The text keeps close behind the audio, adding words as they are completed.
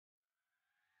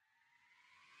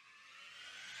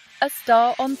A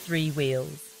star on three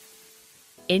wheels.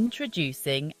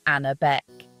 Introducing Anna Beck.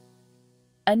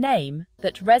 A name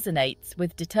that resonates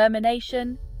with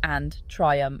determination and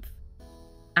triumph.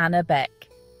 Anna Beck.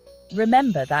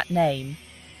 Remember that name.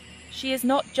 She is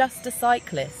not just a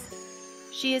cyclist.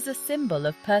 She is a symbol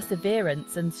of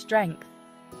perseverance and strength.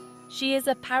 She is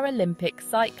a Paralympic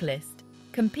cyclist,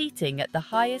 competing at the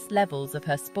highest levels of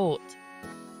her sport.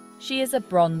 She is a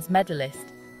bronze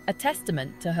medalist, a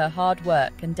testament to her hard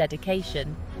work and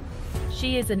dedication.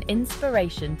 She is an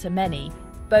inspiration to many,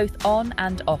 both on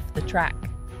and off the track.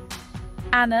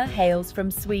 Anna hails from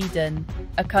Sweden,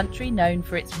 a country known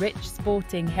for its rich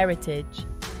sporting heritage.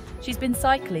 She's been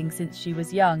cycling since she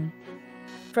was young.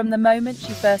 From the moment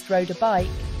she first rode a bike,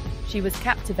 she was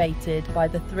captivated by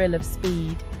the thrill of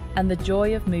speed and the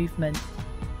joy of movement.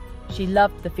 She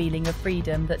loved the feeling of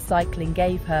freedom that cycling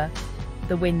gave her,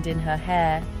 the wind in her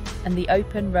hair, and the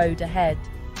open road ahead.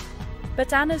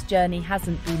 But Anna's journey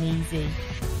hasn't been easy.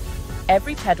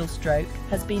 Every pedal stroke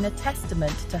has been a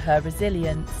testament to her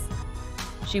resilience.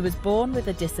 She was born with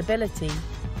a disability,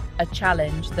 a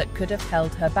challenge that could have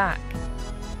held her back.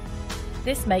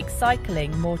 This makes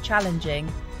cycling more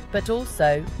challenging, but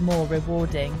also more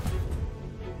rewarding.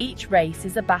 Each race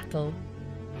is a battle,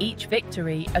 each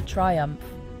victory a triumph.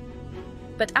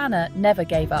 But Anna never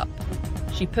gave up.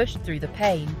 She pushed through the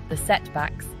pain, the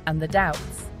setbacks, and the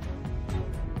doubts.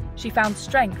 She found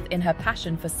strength in her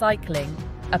passion for cycling,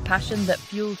 a passion that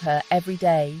fueled her every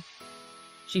day.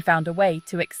 She found a way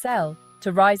to excel,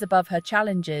 to rise above her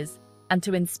challenges, and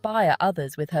to inspire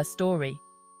others with her story.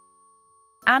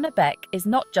 Anna Beck is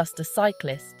not just a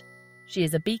cyclist. She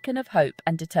is a beacon of hope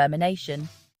and determination.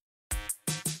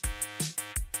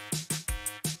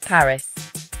 Paris,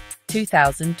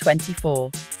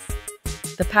 2024.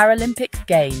 The Paralympic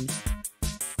Games.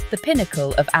 The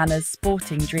pinnacle of Anna's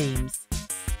sporting dreams.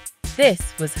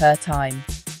 This was her time.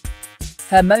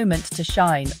 Her moment to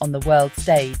shine on the world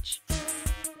stage.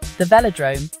 The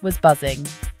velodrome was buzzing.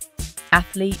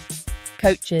 Athletes,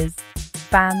 coaches,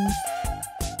 fans.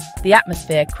 The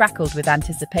atmosphere crackled with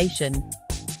anticipation.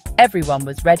 Everyone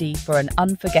was ready for an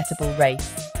unforgettable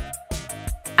race.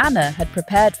 Anna had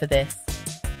prepared for this.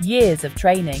 Years of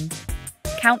training,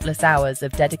 countless hours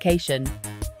of dedication.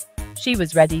 She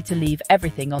was ready to leave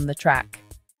everything on the track.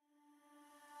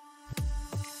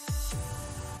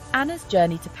 Anna's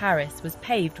journey to Paris was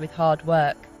paved with hard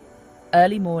work.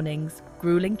 Early mornings,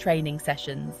 grueling training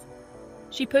sessions.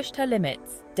 She pushed her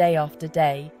limits day after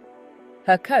day.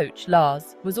 Her coach,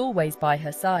 Lars, was always by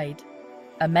her side.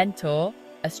 A mentor,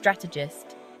 a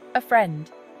strategist, a friend.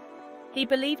 He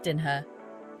believed in her.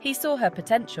 He saw her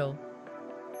potential.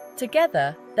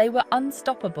 Together, they were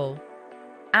unstoppable.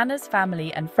 Anna's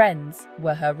family and friends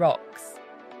were her rocks.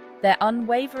 Their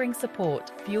unwavering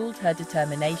support fueled her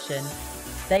determination.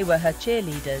 They were her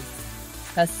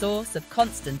cheerleaders, her source of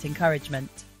constant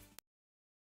encouragement.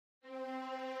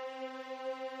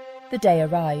 The day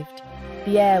arrived.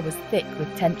 The air was thick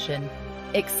with tension.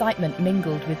 Excitement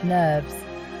mingled with nerves.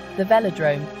 The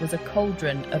velodrome was a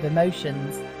cauldron of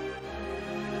emotions.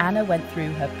 Anna went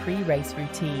through her pre-race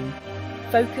routine.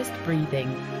 Focused breathing,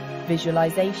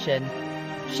 visualization.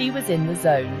 She was in the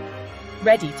zone,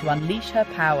 ready to unleash her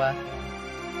power.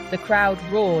 The crowd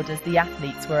roared as the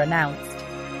athletes were announced.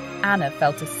 Anna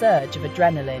felt a surge of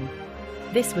adrenaline.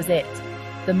 This was it,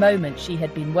 the moment she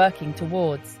had been working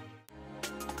towards.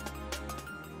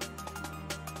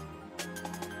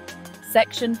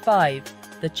 Section 5.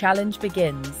 The challenge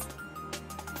begins.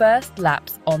 First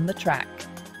laps on the track.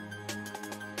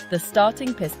 The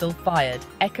starting pistol fired,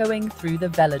 echoing through the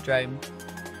velodrome.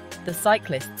 The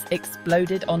cyclists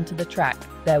exploded onto the track,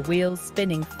 their wheels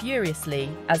spinning furiously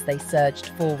as they surged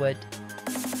forward.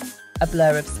 A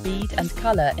blur of speed and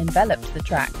colour enveloped the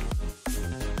track.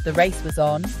 The race was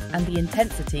on, and the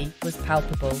intensity was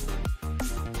palpable.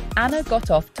 Anna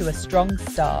got off to a strong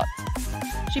start.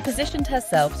 She positioned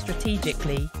herself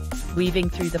strategically, weaving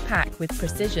through the pack with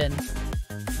precision.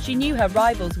 She knew her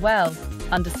rivals well,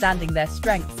 understanding their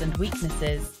strengths and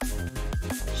weaknesses.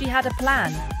 She had a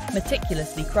plan,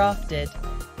 meticulously crafted.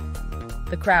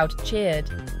 The crowd cheered,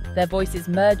 their voices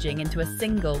merging into a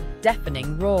single,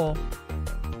 deafening roar.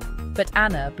 But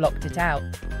Anna blocked it out.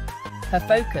 Her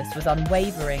focus was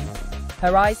unwavering,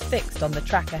 her eyes fixed on the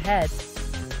track ahead.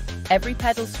 Every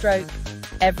pedal stroke,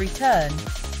 every turn,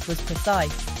 was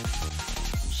precise.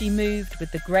 She moved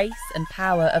with the grace and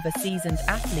power of a seasoned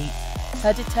athlete,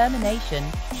 her determination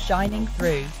shining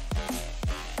through.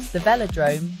 The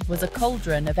velodrome was a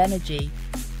cauldron of energy,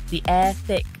 the air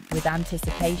thick with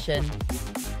anticipation.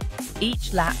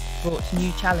 Each lap brought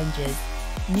new challenges,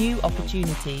 new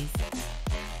opportunities.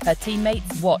 Her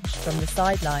teammates watched from the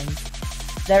sidelines,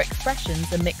 their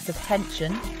expressions a mix of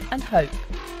tension and hope.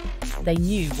 They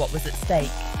knew what was at stake.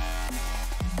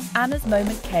 Anna's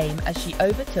moment came as she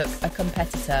overtook a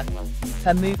competitor,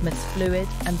 her movements fluid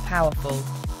and powerful.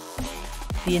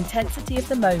 The intensity of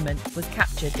the moment was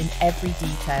captured in every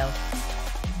detail.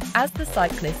 As the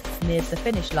cyclists neared the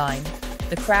finish line,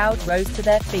 the crowd rose to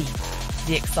their feet,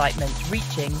 the excitement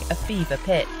reaching a fever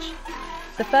pitch.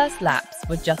 The first laps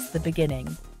were just the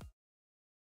beginning.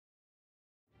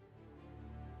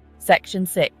 Section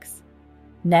 6.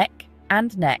 Neck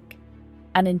and neck.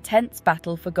 An intense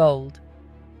battle for gold.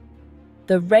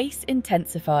 The race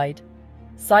intensified.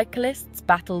 Cyclists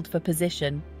battled for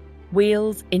position,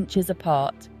 wheels inches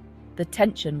apart. The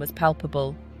tension was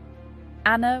palpable.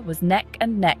 Anna was neck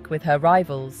and neck with her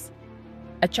rivals.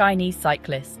 A Chinese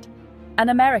cyclist, an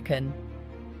American,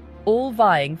 all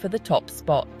vying for the top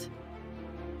spot.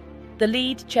 The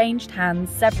lead changed hands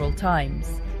several times.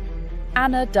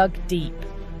 Anna dug deep.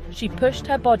 She pushed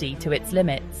her body to its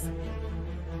limits.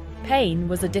 Pain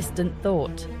was a distant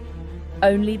thought.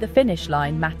 Only the finish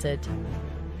line mattered.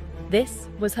 This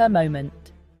was her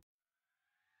moment.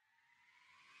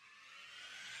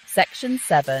 Section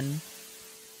 7.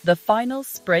 The final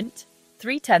sprint,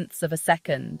 0.3 of a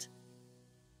second.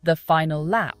 The final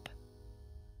lap.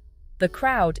 The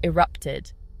crowd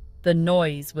erupted. The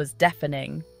noise was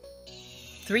deafening.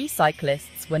 3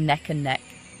 cyclists were neck and neck,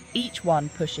 each one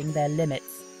pushing their limits.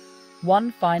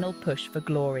 One final push for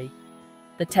glory.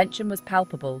 The tension was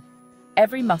palpable.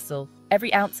 Every muscle,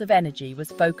 every ounce of energy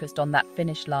was focused on that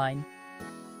finish line.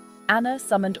 Anna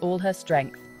summoned all her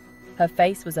strength. Her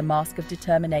face was a mask of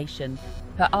determination,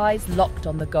 her eyes locked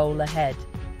on the goal ahead.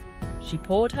 She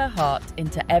poured her heart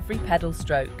into every pedal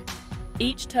stroke.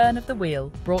 Each turn of the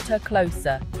wheel brought her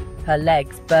closer, her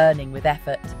legs burning with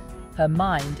effort, her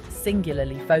mind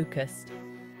singularly focused.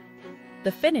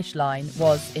 The finish line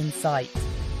was in sight.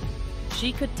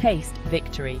 She could taste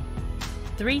victory.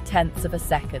 0.3 of a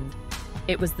second.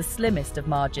 It was the slimmest of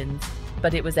margins,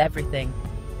 but it was everything.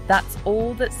 That's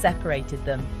all that separated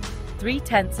them.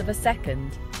 0.3 of a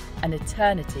second, an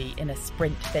eternity in a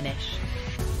sprint finish.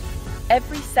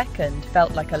 Every second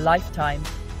felt like a lifetime,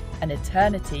 an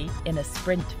eternity in a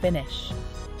sprint finish.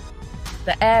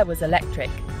 The air was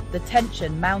electric, the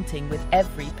tension mounting with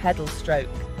every pedal stroke.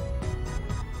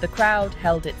 The crowd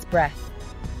held its breath.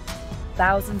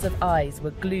 Thousands of eyes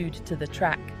were glued to the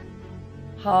track,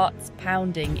 hearts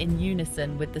pounding in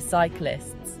unison with the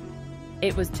cyclists.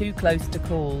 It was too close to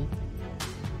call.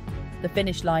 The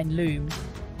finish line loomed,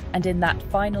 and in that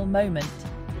final moment,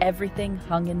 everything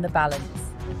hung in the balance.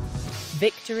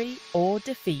 Victory or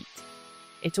defeat,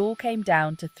 it all came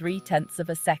down to 0.3 of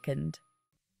a second.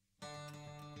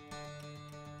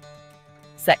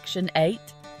 Section 8.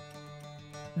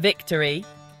 Victory.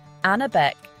 Anna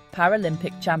Beck,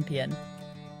 Paralympic champion.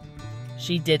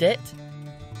 She did it.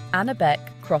 Anna Beck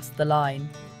crossed the line,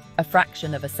 a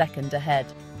fraction of a second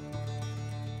ahead.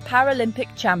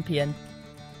 Paralympic champion.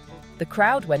 The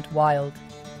crowd went wild.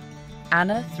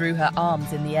 Anna threw her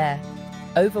arms in the air,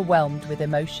 overwhelmed with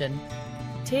emotion.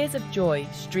 Tears of joy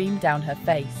streamed down her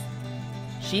face.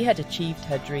 She had achieved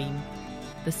her dream.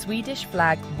 The Swedish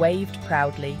flag waved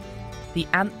proudly. The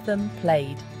anthem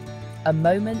played. A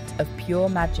moment of pure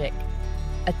magic.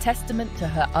 A testament to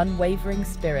her unwavering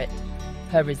spirit,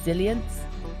 her resilience,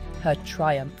 her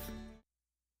triumph.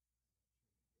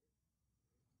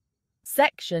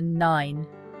 Section 9.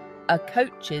 A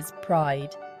coach's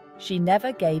pride. She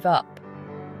never gave up.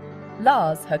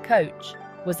 Lars, her coach,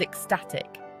 was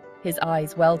ecstatic. His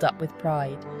eyes welled up with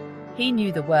pride. He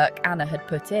knew the work Anna had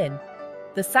put in,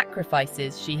 the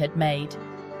sacrifices she had made.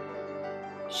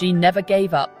 She never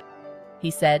gave up, he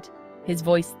said, his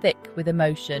voice thick with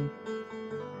emotion.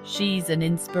 She's an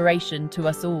inspiration to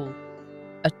us all,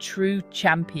 a true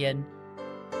champion.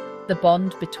 The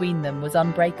bond between them was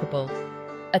unbreakable,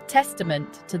 a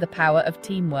testament to the power of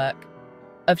teamwork,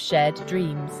 of shared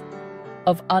dreams,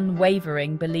 of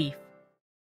unwavering belief.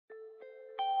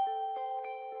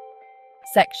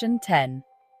 Section 10.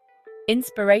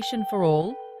 Inspiration for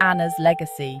all, Anna's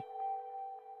legacy.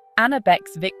 Anna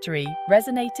Beck's victory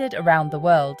resonated around the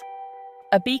world,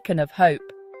 a beacon of hope,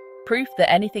 proof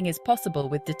that anything is possible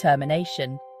with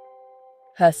determination.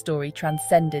 Her story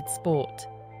transcended sport.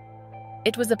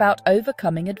 It was about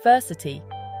overcoming adversity,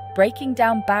 breaking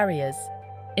down barriers,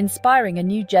 inspiring a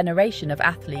new generation of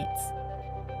athletes.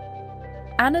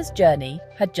 Anna's journey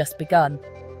had just begun.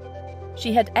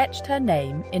 She had etched her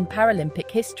name in Paralympic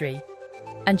history,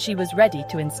 and she was ready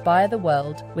to inspire the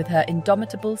world with her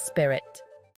indomitable spirit.